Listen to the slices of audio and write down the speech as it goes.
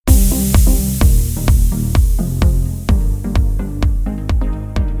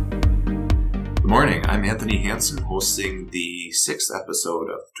Anthony Hansen, hosting the 6th episode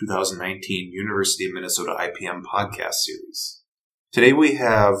of 2019 University of Minnesota IPM podcast series. Today we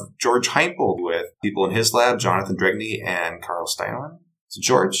have George Heimpel with people in his lab, Jonathan Dregney and Carl Steinlein. So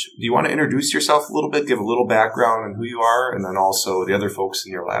George, do you want to introduce yourself a little bit, give a little background on who you are, and then also the other folks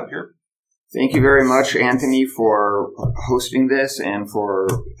in your lab here? Thank you very much, Anthony, for hosting this and for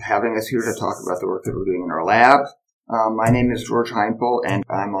having us here to talk about the work that we're doing in our lab. My name is George Heimpel, and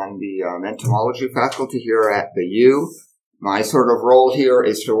I'm on the entomology faculty here at the U. My sort of role here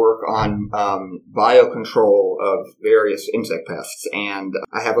is to work on biocontrol of various insect pests. And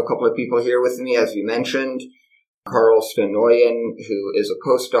I have a couple of people here with me, as you mentioned. Carl Steinlein, who is a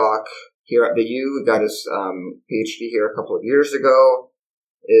postdoc here at the U, got his PhD here a couple of years ago,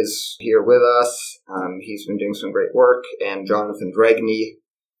 is here with us. He's been doing some great work. And Jonathan Dregney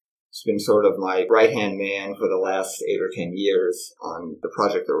has been sort of my right-hand man for the last 8 or 10 years on the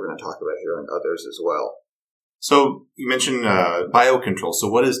project that we're going to talk about here and others as well. So you mentioned biocontrol. So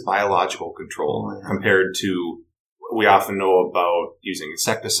what is biological control compared to what we often know about using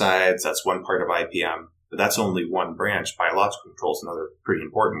insecticides? That's one part of IPM, but that's only one branch. Biological control is another pretty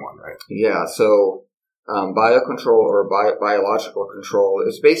important one, right? Yeah, so biocontrol or biological control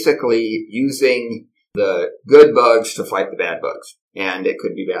is basically using the good bugs to fight the bad bugs. And it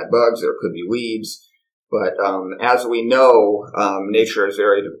could be bad bugs, or it could be weeds. But as we know, nature is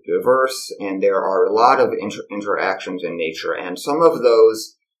very diverse, and there are a lot of interactions in nature. And some of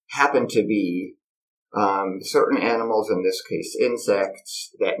those happen to be certain animals, in this case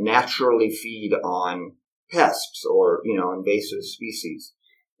insects, that naturally feed on pests or, invasive species.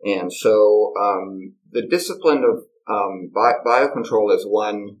 And so the discipline of biocontrol is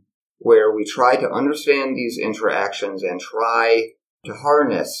one where we try to understand these interactions and try to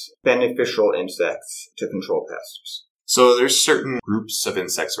harness beneficial insects to control pests. So there's certain groups of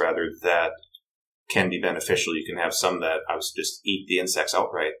insects, that can be beneficial. You can have some that just eat the insects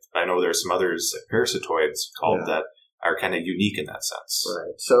outright. I know there's some others, like parasitoids, that are kind of unique in that sense.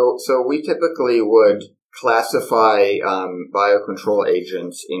 Right. So we typically would classify biocontrol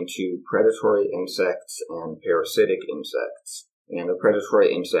agents into predatory insects and parasitic insects. And the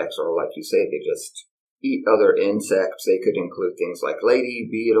predatory insects are, like you say, they just eat other insects. They could include things like lady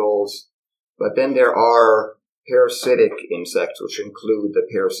beetles. But then there are parasitic insects, which include the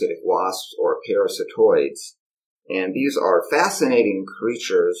parasitic wasps or parasitoids. And these are fascinating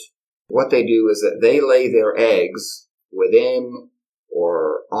creatures. What they do is that they lay their eggs within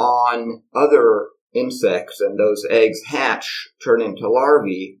or on other insects, and those eggs hatch, turn into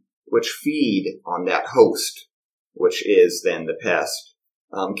larvae, which feed on that host, which is then the pest,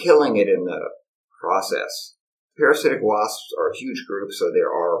 killing it in the process. Parasitic wasps are a huge group, so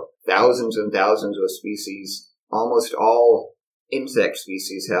there are thousands and thousands of species. Almost all insect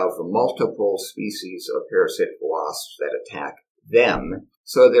species have multiple species of parasitic wasps that attack them.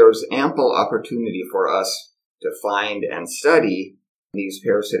 So there's ample opportunity for us to find and study these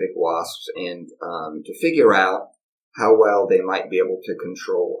parasitic wasps and to figure out how well they might be able to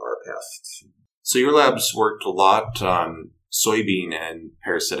control our pests. So your lab's worked a lot on soybean and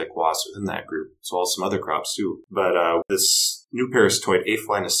parasitic wasps within that group, as well as some other crops too. But this new parasitoid,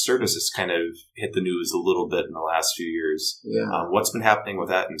 Aphelinus certus, has kind of hit the news a little bit in the last few years. Yeah. What's been happening with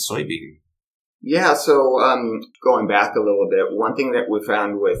that in soybean? Yeah, so going back a little bit, one thing that we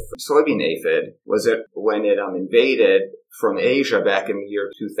found with soybean aphid was that when it invaded from Asia back in the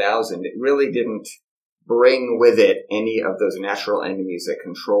year 2000, it really didn't bring with it any of those natural enemies that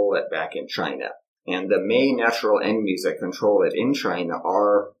control it back in China. And the main natural enemies that control it in China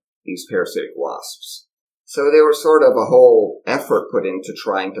are these parasitic wasps. So there was sort of a whole effort put into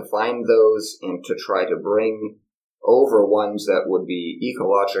trying to find those and to try to bring over ones that would be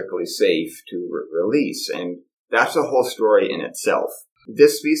ecologically safe to release. And that's a whole story in itself.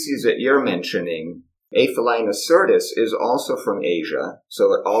 This species that you're mentioning, Aphelinus certus, is also from Asia,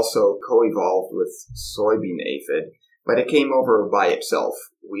 so it also co-evolved with soybean aphid, but it came over by itself.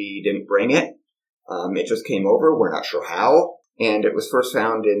 We didn't bring it. It just came over. We're not sure how. And it was first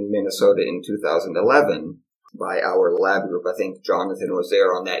found in Minnesota in 2011 by our lab group. I think Jonathan was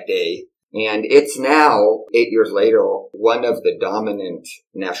there on that day. And it's now, 8 years later, one of the dominant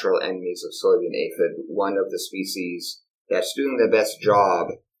natural enemies of soybean aphid, one of the species that's doing the best job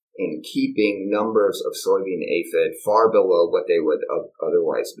in keeping numbers of soybean aphid far below what they would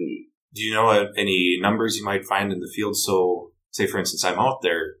otherwise be. Do you know any numbers you might find in the field? So, say, for instance, I'm out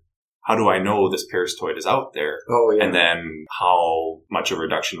there. How do I know this parasitoid is out there? Oh, yeah. And then how much of a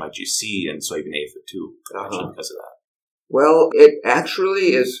reduction might you see in soybean aphid, too, because of that? Well, it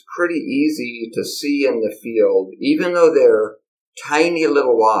actually is pretty easy to see in the field, even though they're tiny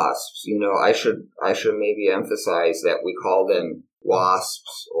little wasps. I should maybe emphasize that we call them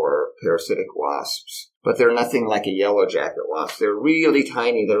wasps or parasitic wasps, but they're nothing like a yellow jacket wasp. They're really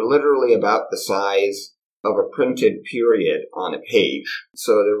tiny. They're literally about the size of a printed period on a page.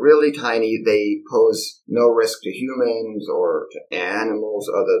 So they're really tiny. They pose no risk to humans or to animals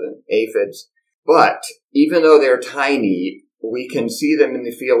other than aphids. But even though they're tiny, we can see them in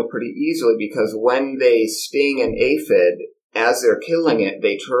the field pretty easily because when they sting an aphid, as they're killing it,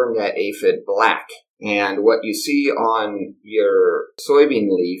 they turn that aphid black. And what you see on your soybean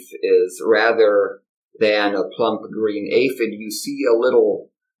leaf is rather than a plump green aphid, you see a little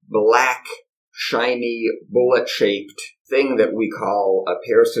black, shiny, bullet-shaped thing that we call a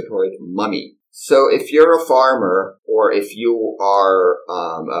parasitoid mummy. So if you're a farmer or if you are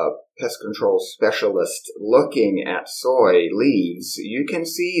a pest control specialist looking at soy leaves, you can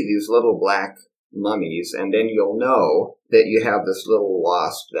see these little black mummies, and then you'll know that you have this little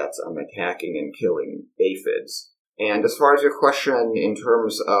wasp that's attacking and killing aphids. And as far as your question in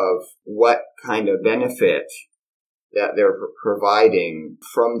terms of what kind of benefit that they're providing,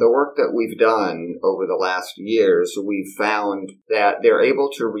 from the work that we've done over the last years, we've found that they're able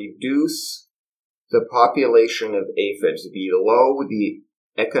to reduce the population of aphids below the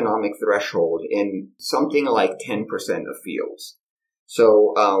economic threshold in something like 10% of fields.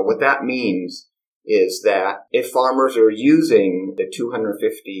 So what that means is that if farmers are using the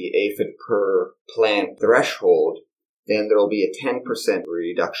 250 aphid per plant threshold, then there will be a 10%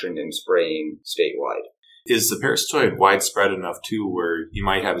 reduction in spraying statewide. Is the parasitoid widespread enough, too, where you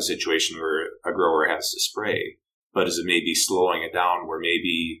might have a situation where a grower has to spray, but is it maybe slowing it down where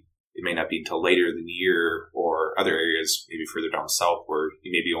maybe it may not be until later in the year, or other areas, maybe further down south, where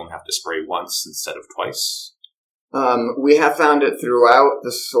you maybe only have to spray once instead of twice? We have found it throughout the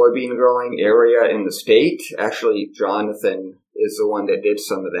soybean growing area in the state. Actually, Jonathan is the one that did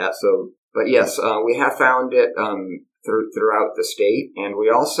some of that. But yes, we have found it throughout the state, and we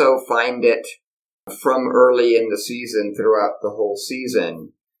also find it from early in the season throughout the whole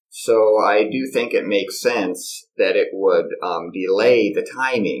season. So I do think it makes sense that it would delay the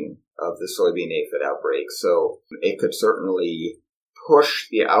timing of the soybean aphid outbreak. So it could certainly push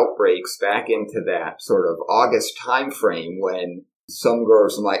the outbreaks back into that sort of August time frame when some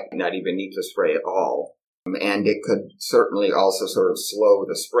growers might not even need to spray at all. And it could certainly also sort of slow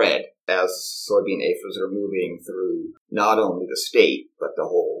the spread as soybean aphids are moving through not only the state, but the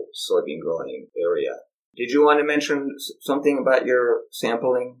whole soybean growing area. Did you want to mention something about your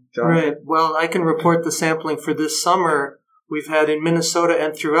sampling, John? Right. Well, I can report the sampling for this summer. We've had in Minnesota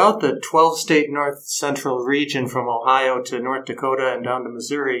and throughout the 12-state north-central region from Ohio to North Dakota and down to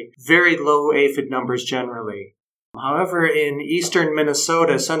Missouri, very low aphid numbers generally. However, in eastern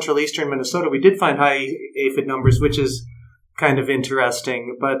Minnesota, central eastern Minnesota, we did find high aphid numbers, which is kind of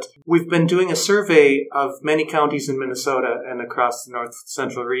interesting. But we've been doing a survey of many counties in Minnesota and across the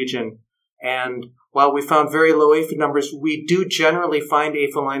north-central region. And while we found very low aphid numbers, we do generally find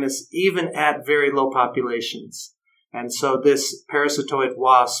Aphelinus even at very low populations. And so this parasitoid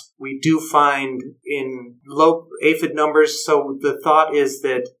wasp, we do find in low aphid numbers. So the thought is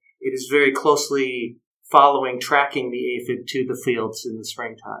that it is very closely tracking the aphid to the fields in the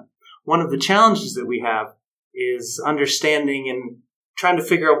springtime. One of the challenges that we have is understanding and trying to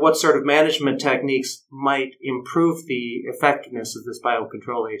figure out what sort of management techniques might improve the effectiveness of this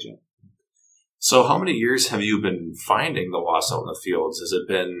biocontrol agent. So how many years have you been finding the wasp out in the fields? Has it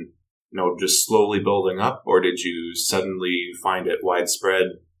been just slowly building up, or did you suddenly find it widespread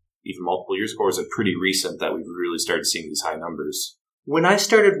even multiple years ago, or is it pretty recent that we've really started seeing these high numbers? When I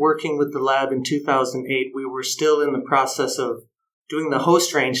started working with the lab in 2008, we were still in the process of doing the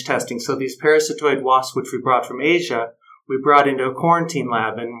host range testing. So these parasitoid wasps, which we brought from Asia, we brought into a quarantine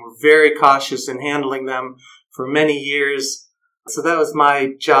lab, and were very cautious in handling them for many years. So that was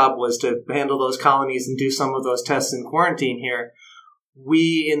my job, was to handle those colonies and do some of those tests in quarantine here.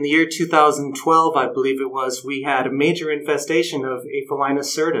 We, in the year 2012, I believe it was, we had a major infestation of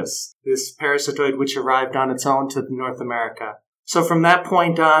Aphelinus certus, this parasitoid which arrived on its own to North America. So from that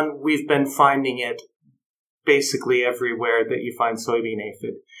point on, we've been finding it basically everywhere that you find soybean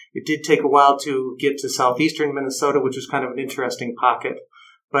aphid. It did take a while to get to southeastern Minnesota, which was kind of an interesting pocket.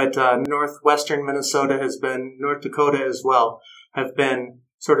 But northwestern Minnesota North Dakota as well, have been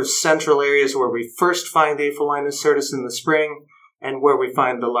sort of central areas where we first find Aphelinus certus in the spring, and where we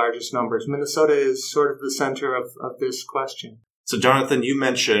find the largest numbers. Minnesota is sort of the center of this question. So, Jonathan, you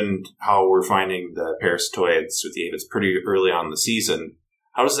mentioned how we're finding the parasitoids with the aphids pretty early on in the season.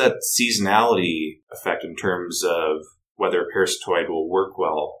 How does that seasonality affect in terms of whether a parasitoid will work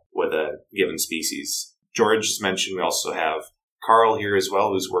well with a given species? George mentioned we also have Carl here as well,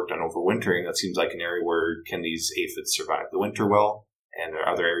 who's worked on overwintering. That seems like an area where can these aphids survive the winter well? And there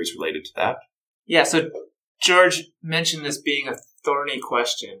are other areas related to that? Yeah, so George mentioned this being a thorny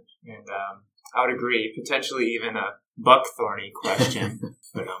question, and I would agree, potentially even a buck-thorny question.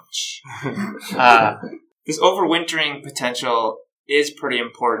 This overwintering potential is pretty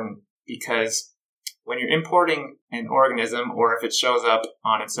important because when you're importing an organism, or if it shows up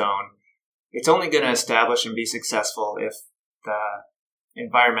on its own, it's only going to establish and be successful if the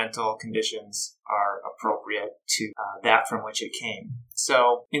environmental conditions are appropriate to that from which it came.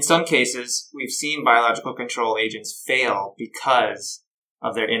 So in some cases, we've seen biological control agents fail because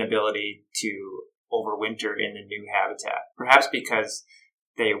of their inability to overwinter in the new habitat. Perhaps because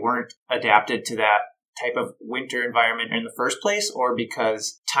they weren't adapted to that type of winter environment in the first place, or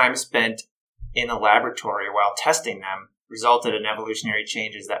because time spent in a laboratory while testing them resulted in evolutionary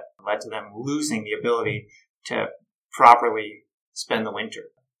changes that led to them losing the ability to properly spend the winter.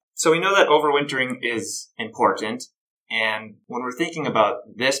 So we know that overwintering is important, and when we're thinking about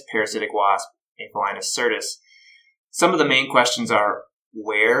this parasitic wasp, Aphelinus syrtis, some of the main questions are,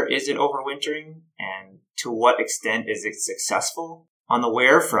 where is it overwintering, and to what extent is it successful? On the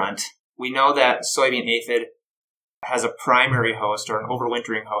where front, we know that soybean aphid has a primary host, or an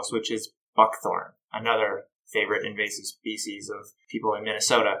overwintering host, which is buckthorn, another favorite invasive species of people in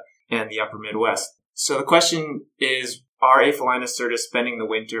Minnesota and the upper Midwest. So the question is, are Aphelinus syrtis spending the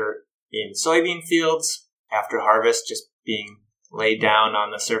winter in soybean fields after harvest, just being laid down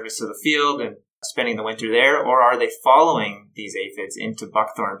on the surface of the field and spending the winter there, or are they following these aphids into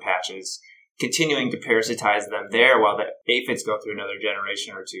buckthorn patches, continuing to parasitize them there while the aphids go through another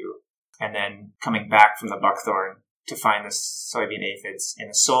generation or two, and then coming back from the buckthorn to find the soybean aphids in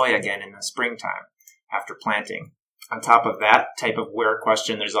the soy again in the springtime after planting? On top of that type of where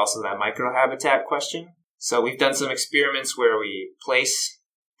question, there's also that microhabitat question. So we've done some experiments where we place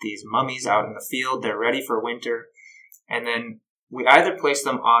these mummies out in the field, they're ready for winter, and then we either place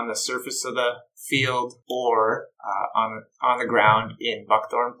them on the surface of the field or on the ground in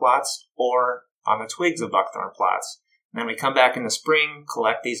buckthorn plots or on the twigs of buckthorn plots. And then we come back in the spring,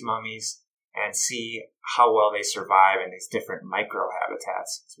 collect these mummies, and see how well they survive in these different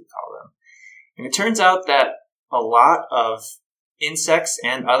microhabitats, as we call them. And it turns out that a lot of insects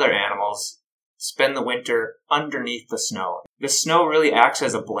and other animals spend the winter underneath the snow. The snow really acts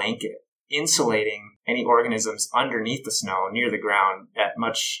as a blanket, insulating any organisms underneath the snow near the ground at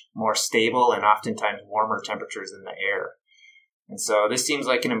much more stable and oftentimes warmer temperatures in the air. And so this seems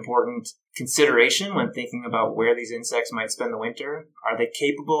like an important consideration when thinking about where these insects might spend the winter. Are they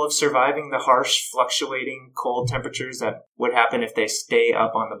capable of surviving the harsh, fluctuating cold temperatures that would happen if they stay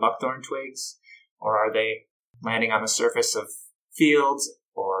up on the buckthorn twigs? Or are they landing on the surface of fields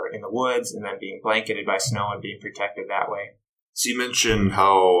or in the woods and then being blanketed by snow and being protected that way? So you mentioned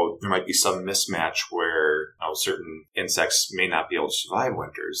how there might be some mismatch where certain insects may not be able to survive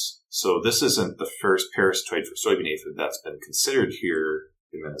winters. So this isn't the first parasitoid for soybean aphid that's been considered here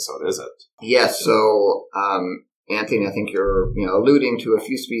in Minnesota, is it? Yes. So, Anthony, I think you're alluding to a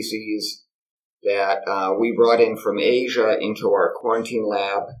few species that we brought in from Asia into our quarantine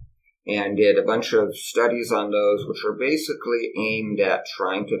lab and did a bunch of studies on those, which are basically aimed at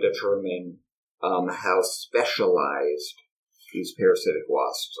trying to determine how specialized these parasitic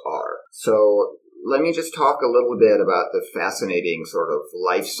wasps are. So let me just talk a little bit about the fascinating sort of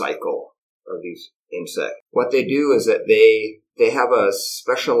life cycle of these insects. What they do is that they have a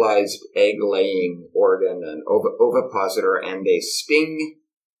specialized egg-laying organ, an ovipositor, and they sting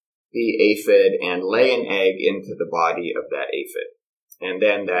the aphid and lay an egg into the body of that aphid. And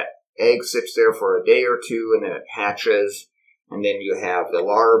then that egg sits there for a day or two, and then it hatches, and then you have the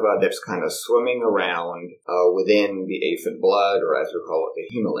larva that's kind of swimming around within the aphid blood, or as we call it,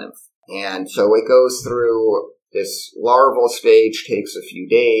 the hemolymph. And so it goes through this larval stage, takes a few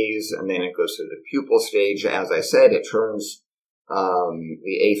days, and then it goes through the pupal stage. As I said, it turns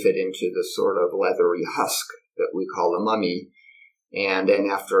the aphid into the sort of leathery husk that we call a mummy. And then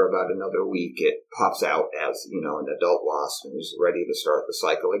after about another week, it pops out as, an adult wasp and is ready to start the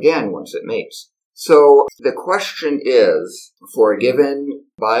cycle again once it mates. So the question is, for a given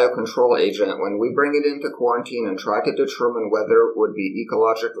biocontrol agent, when we bring it into quarantine and try to determine whether it would be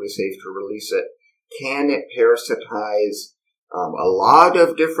ecologically safe to release it, can it parasitize a lot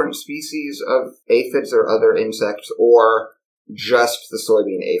of different species of aphids or other insects, or just the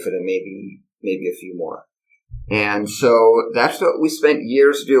soybean aphid and maybe a few more? And so that's what we spent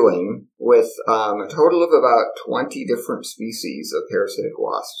years doing with a total of about 20 different species of parasitic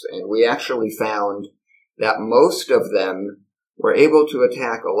wasps. And we actually found that most of them were able to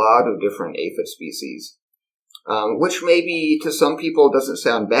attack a lot of different aphid species. which maybe to some people doesn't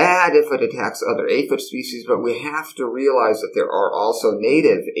sound bad if it attacks other aphid species, but we have to realize that there are also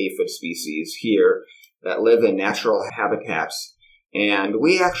native aphid species here that live in natural habitats. And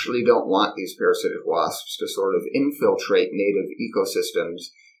we actually don't want these parasitic wasps to sort of infiltrate native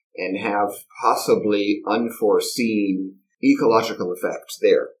ecosystems and have possibly unforeseen ecological effects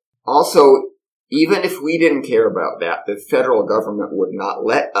there. Also, even if we didn't care about that, the federal government would not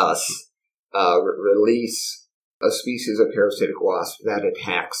let us release a species of parasitic wasp that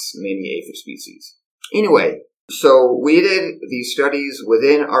attacks many aphid species. Anyway, so we did these studies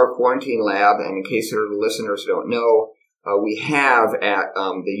within our quarantine lab, and in case the listeners don't know, we have at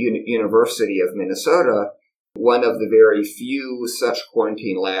the University of Minnesota one of the very few such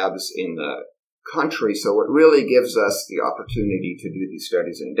quarantine labs in the country, so it really gives us the opportunity to do these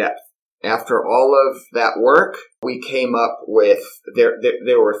studies in depth. After all of that work, we came up with,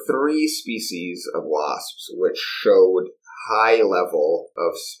 there were 3 species of wasps which showed high level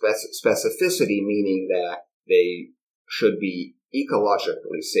of specificity, meaning that they should be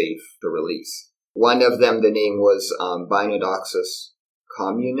ecologically safe to release. One of them, the name was Binodoxus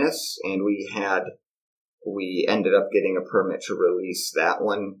communis, and we ended up getting a permit to release that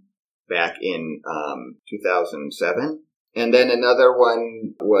one back in 2007. And then another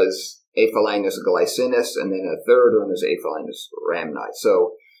one was Aphelinus glycinus, and then a third one is Aphelinus rhamni.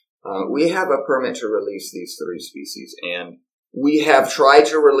 So we have a permit to release these 3 species, and we have tried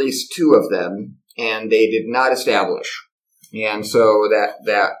to release 2 of them, and they did not establish. And so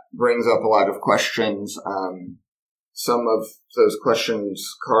that brings up a lot of questions. Some of those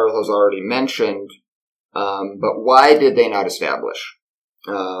questions Carl has already mentioned, but why did they not establish?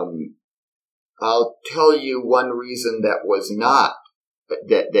 I'll tell you one reason that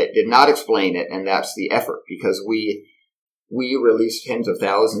did not explain it, and that's the effort, because we released tens of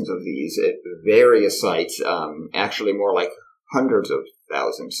thousands of these at various sites, actually more like hundreds of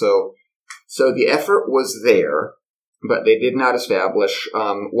thousands. So the effort was there, but they did not establish.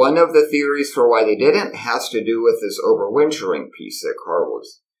 One of the theories for why they didn't has to do with this overwintering piece that Carl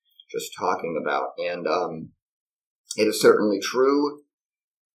was just talking about. And it is certainly true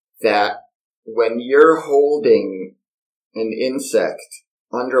that when you're holding an insect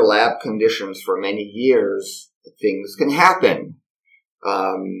under lab conditions for many years, things can happen.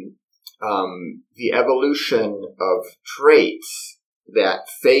 The evolution of traits that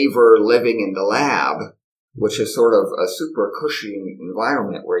favor living in the lab, which is sort of a super cushy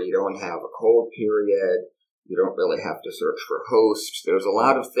environment where you don't have a cold period, you don't really have to search for hosts. There's a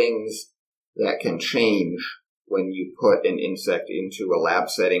lot of things that can change when you put an insect into a lab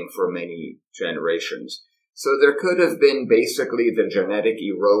setting for many generations. So there could have been basically the genetic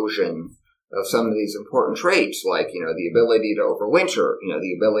erosion of some of these important traits, like, the ability to overwinter,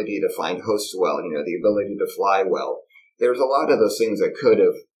 the ability to find hosts well, the ability to fly well. There's a lot of those things that could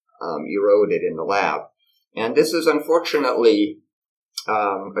have eroded in the lab. And this is unfortunately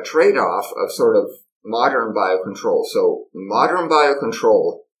a trade-off of sort of modern biocontrol. So modern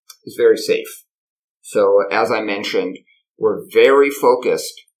biocontrol is very safe. So as I mentioned, we're very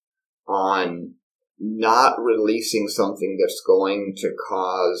focused on not releasing something that's going to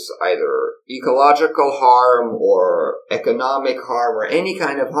cause either ecological harm or economic harm or any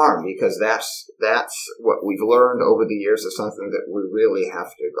kind of harm, because that's what we've learned over the years is something that we really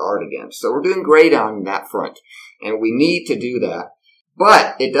have to guard against. So we're doing great on that front, and we need to do that.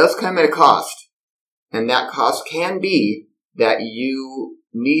 But it does come at a cost, and that cost can be that you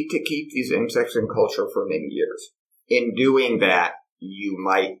need to keep these insects in culture for many years. In doing that, you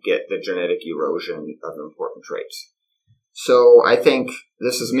might get the genetic erosion of important traits. So I think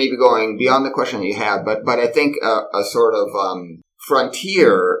this is maybe going beyond the question you had, but I think a sort of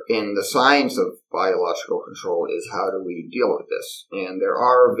frontier in the science of biological control is how do we deal with this? And there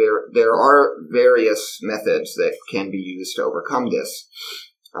are various methods that can be used to overcome this.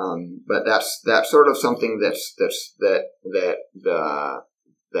 But that's sort of something that the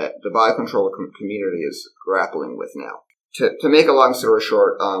biocontrol community is grappling with now. To make a long story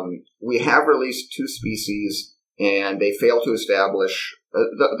short, we have released 2 species, and they failed to establish.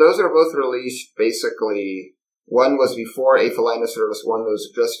 Those are both released basically. One was before Aphelinus certus, one was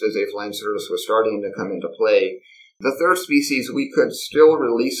just as Aphelinus certus was starting to come into play. The third species, we could still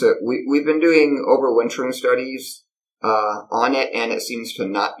release it. We've been doing overwintering studies on it, and it seems to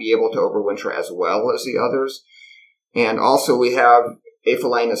not be able to overwinter as well as the others. And also we have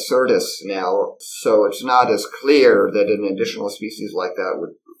Aphelinus certus now, so it's not as clear that an additional species like that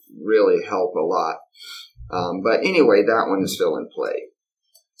would really help a lot. But anyway, that one is still in play.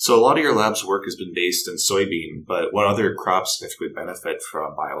 So a lot of your lab's work has been based in soybean, but what other crops typically benefit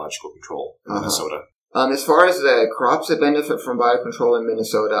from biological control in Minnesota? As far as the crops that benefit from biocontrol in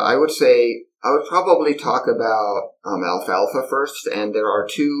Minnesota, I would probably talk about alfalfa first, and there are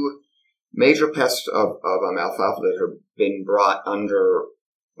two major pests of alfalfa that have been brought under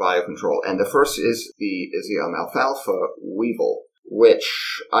biocontrol, and the first is the alfalfa weevil,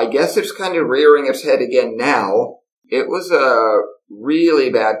 which I guess it's kind of rearing its head again now. It was a really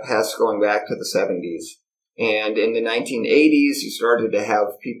bad pest going back to the 70s. And in the 1980s, you started to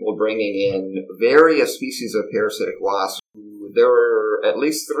have people bringing in various species of parasitic wasps. There were at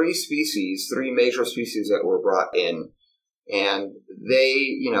least three major species that were brought in. And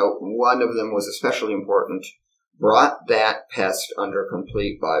they, one of them was especially important, brought that pest under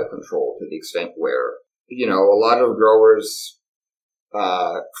complete biocontrol to the extent where, a lot of growers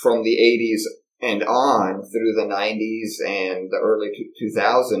from the 80s and on through the 90s and the early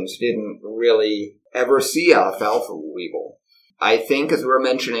 2000s didn't really ever see alfalfa weevil. I think, as we were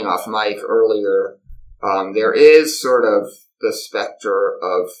mentioning off mic earlier, there is sort of the specter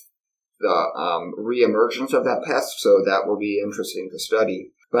of the reemergence of that pest, so that will be interesting to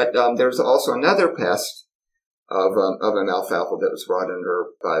study. But there's also another pest of an alfalfa that was brought under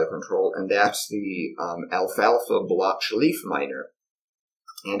biocontrol, and that's the alfalfa blotch leaf miner.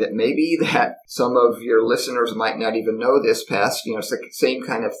 And it may be that some of your listeners might not even know this pest. It's the same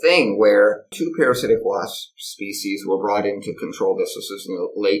kind of thing where two parasitic wasp species were brought in to control this. This was in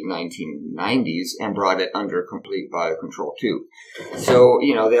the late 1990s and brought it under complete biocontrol too. So,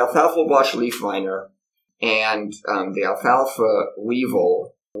 the alfalfa blotch leaf miner and the alfalfa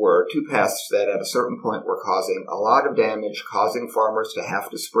weevil were two pests that at a certain point were causing a lot of damage, causing farmers to have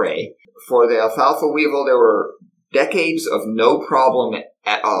to spray. For the alfalfa weevil, there were decades of no problem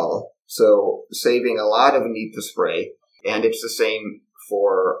at all, so saving a lot of need to spray, and it's the same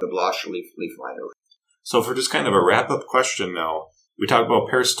for the blotch leaf miner. So for just kind of a wrap-up question now, we talk about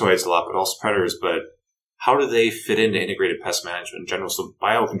parasitoids a lot, but also predators, but how do they fit into integrated pest management in general? So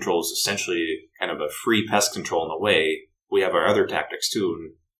biocontrol is essentially kind of a free pest control in a way. We have our other tactics too,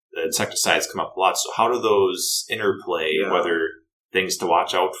 and the insecticides come up a lot. So how do those interplay, whether things to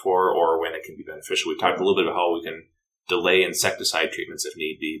watch out for or when it can be beneficial? We talked a little bit about how we can delay insecticide treatments if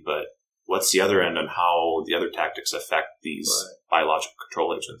need be, but what's the other end on how the other tactics affect these biological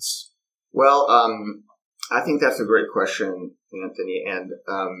control agents? Well, I think that's a great question, Anthony, and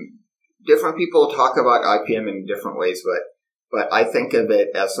different people talk about IPM in different ways, but I think of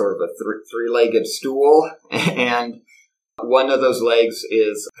it as sort of a three-legged stool, and one of those legs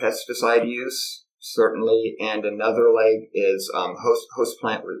is pesticide use, certainly, and another leg is host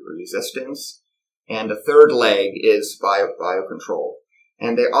plant resistance, and a third leg is biocontrol.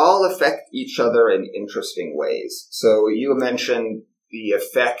 And they all affect each other in interesting ways. So you mentioned the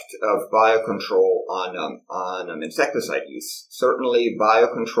effect of biocontrol on insecticide use. Certainly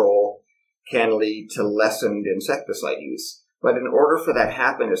biocontrol can lead to lessened insecticide use. But in order for that to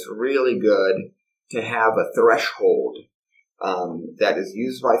happen, it's really good to have a threshold that is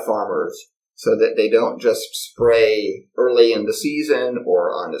used by farmers so that they don't just spray early in the season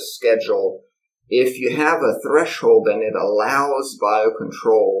or on a schedule. If you have a threshold, then it allows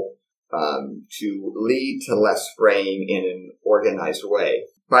biocontrol to lead to less spraying in an organized way.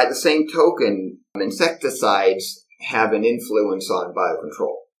 By the same token, insecticides have an influence on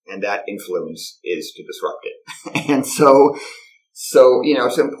biocontrol, and that influence is to disrupt it. And so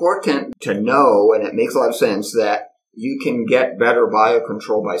it's important to know, and it makes a lot of sense, that you can get better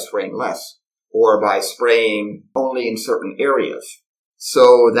biocontrol by spraying less or by spraying only in certain areas.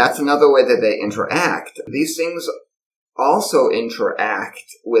 So that's another way that they interact. These things also interact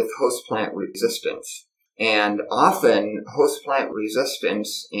with host plant resistance. And often host plant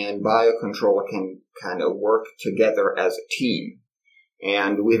resistance and biocontrol can kind of work together as a team.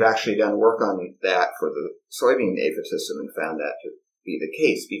 And we've actually done work on that for the soybean aphid system and found that to be the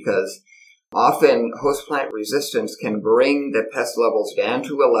case, because often host plant resistance can bring the pest levels down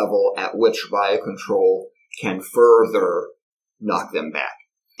to a level at which biocontrol can further knock them back.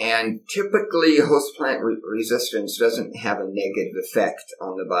 And typically, host plant resistance doesn't have a negative effect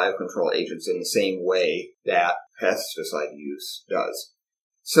on the biocontrol agents in the same way that pesticide use does.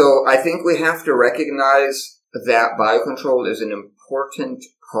 So I think we have to recognize that biocontrol is an important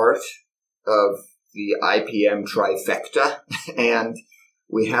part of the IPM trifecta, and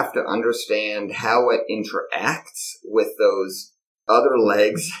we have to understand how it interacts with those other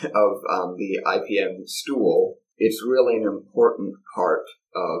legs of the IPM stool. It's really an important part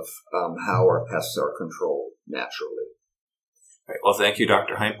of how our pests are controlled naturally. All right, well, thank you,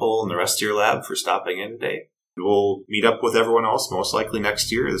 Dr. Heimpel and the rest of your lab for stopping in today. We'll meet up with everyone else most likely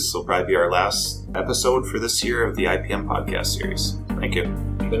next year. This will probably be our last episode for this year of the IPM podcast series. Thank you.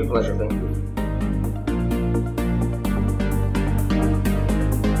 It's been a pleasure. Thank you.